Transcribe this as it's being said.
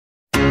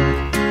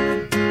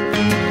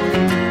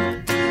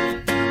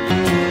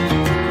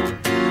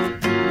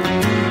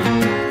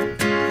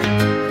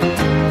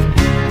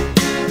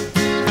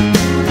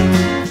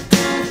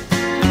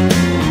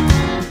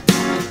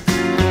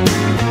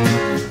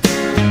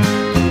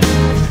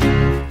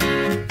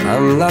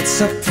I'm not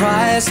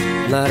surprised,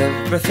 not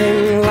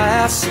everything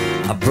lasts.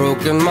 I've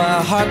broken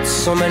my heart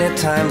so many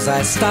times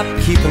I stopped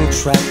keeping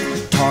track.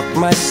 Talk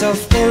myself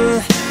in,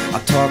 I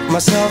talk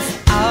myself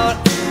out.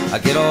 I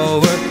get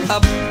all worked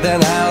up,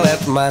 then I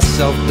let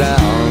myself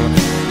down.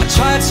 I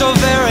tried so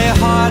very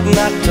hard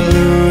not to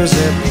lose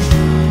it.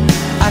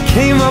 I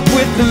came up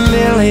with a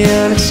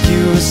million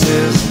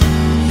excuses.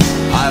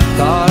 I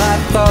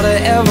thought of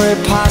every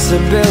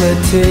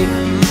possibility.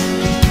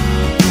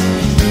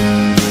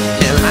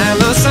 And I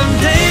know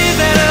someday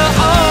that it'll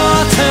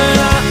all turn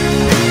out.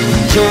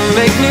 You'll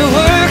make me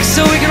work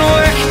so we can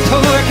work to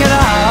work it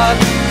out.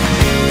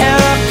 And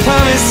I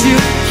promise you,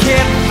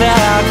 kid, that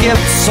I'll give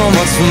so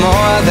much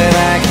more than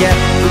I get.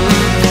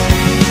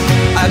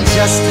 I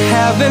just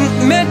haven't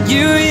met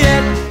you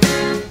yet.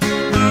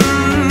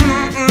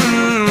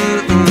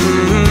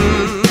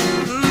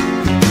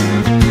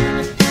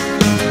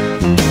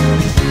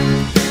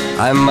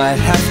 I might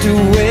have to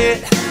wait,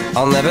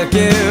 I'll never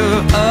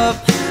give up.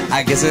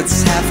 I guess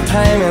it's half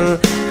timing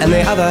and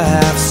the other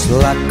half's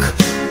luck.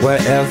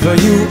 Wherever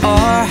you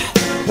are,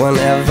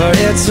 whenever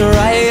it's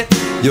right,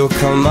 you'll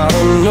come out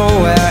of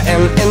nowhere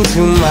and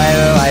into my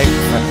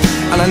life.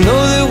 And I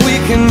know that we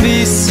can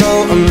be so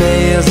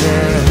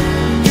amazing.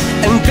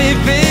 And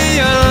baby,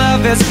 your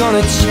love is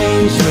gonna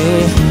change me.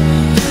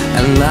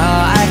 And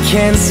now I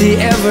can see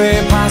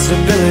every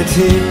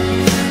possibility.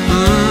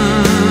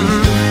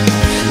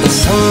 And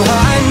somehow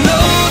I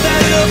know that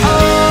it'll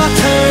all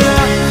turn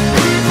out.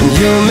 And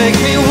you'll make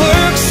me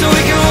work so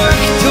we can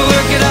work to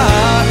work it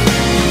out.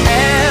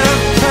 And I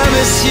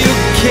promise you,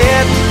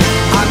 kid,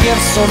 I'll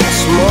give so much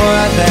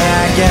more than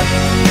I get.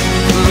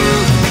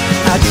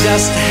 I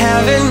just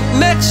haven't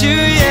met you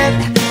yet.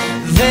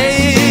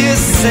 They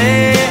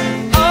say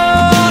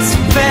all's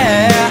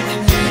fair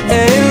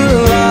in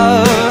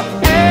love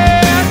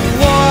and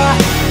war,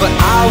 but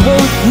I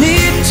won't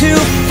need to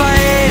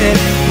fight it.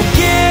 We'll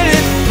get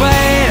it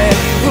right,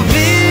 we'll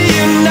be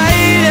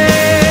united.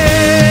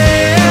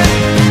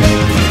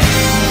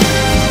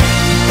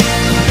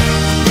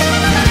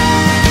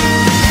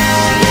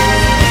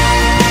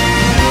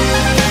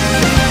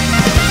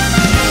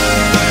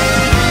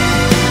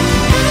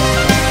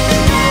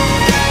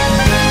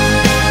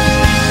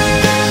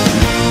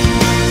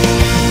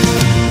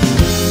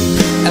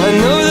 And I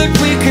know that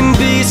we can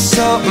be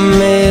so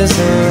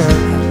amazing.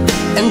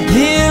 And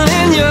being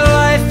in your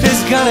life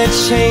is gonna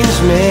change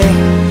me.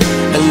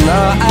 And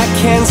now I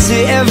can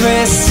see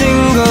every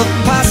single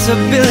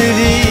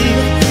possibility.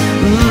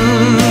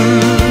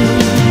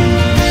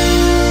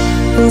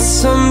 And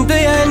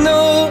someday I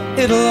know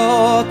it'll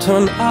all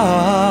turn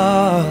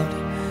out.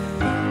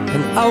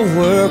 And I'll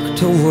work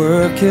to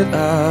work it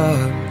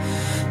out.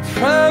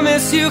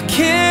 Promise you,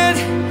 kid,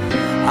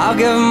 I'll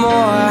give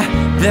more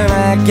than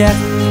I get,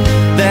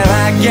 than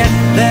I get,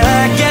 than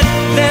I get,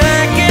 than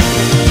I get.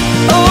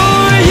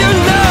 Oh, you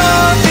know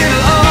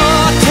it'll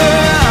all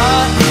turn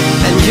out.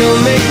 And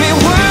you'll make me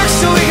work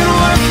so we can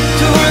work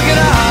to work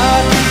it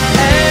out.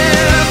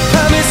 And I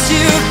promise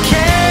you,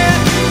 kid,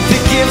 to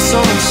give so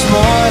much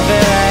more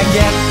than I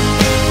get.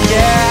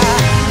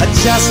 Yeah, I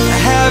just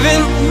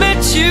haven't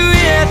met you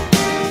yet.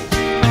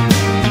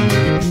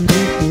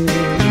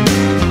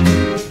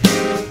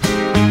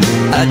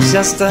 I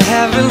just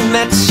haven't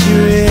met you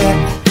yet.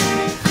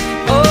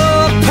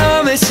 Oh, I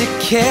promise you,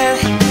 kid,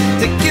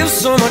 to give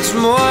so much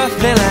more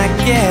than I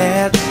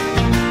get.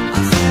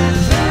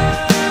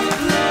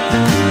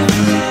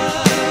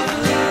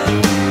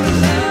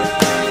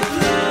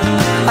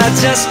 I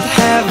just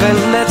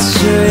haven't met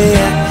you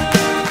yet.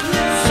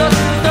 So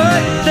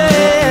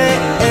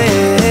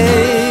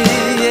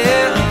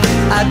yeah,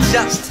 I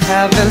just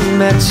haven't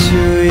met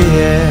you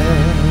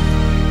yet.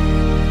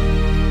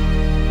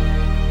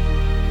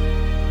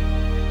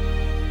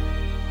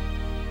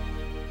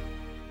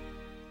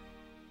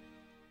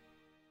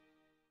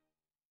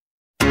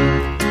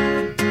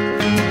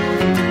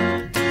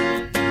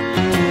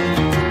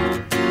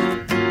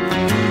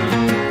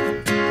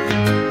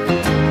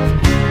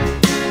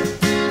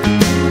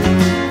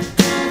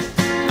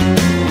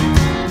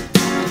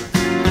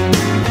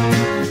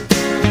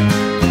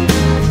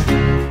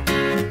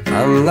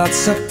 I'm not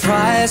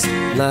surprised,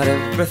 not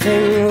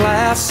everything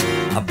lasts.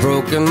 I've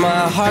broken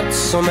my heart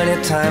so many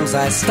times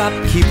I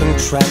stopped keeping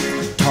track.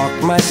 Talk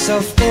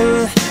myself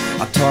in,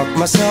 I talk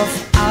myself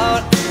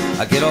out.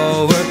 I get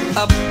all worked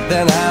up,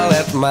 then I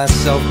let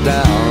myself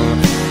down.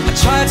 I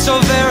tried so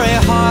very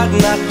hard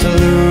not to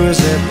lose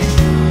it.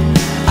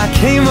 I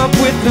came up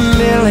with a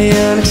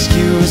million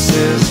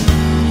excuses.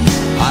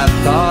 I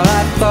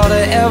thought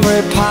of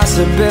every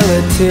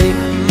possibility.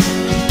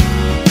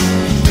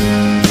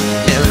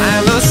 I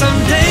know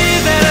someday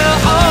that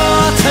it'll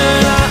all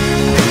turn out.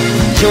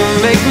 You'll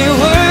make me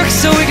work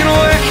so we can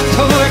work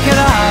to work it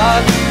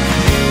out.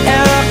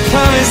 And I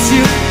promise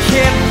you,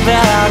 kid,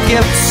 that I'll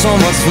give so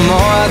much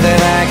more than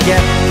I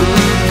get.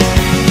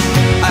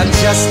 I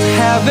just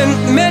haven't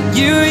met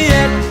you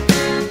yet.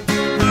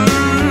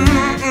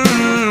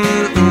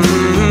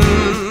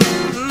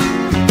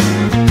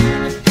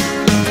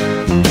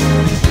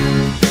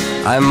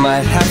 I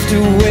might have to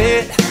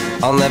wait,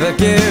 I'll never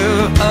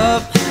give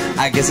up.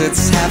 I guess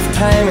it's half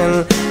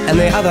timing and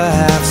the other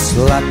half's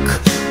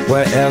luck.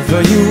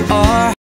 Wherever you are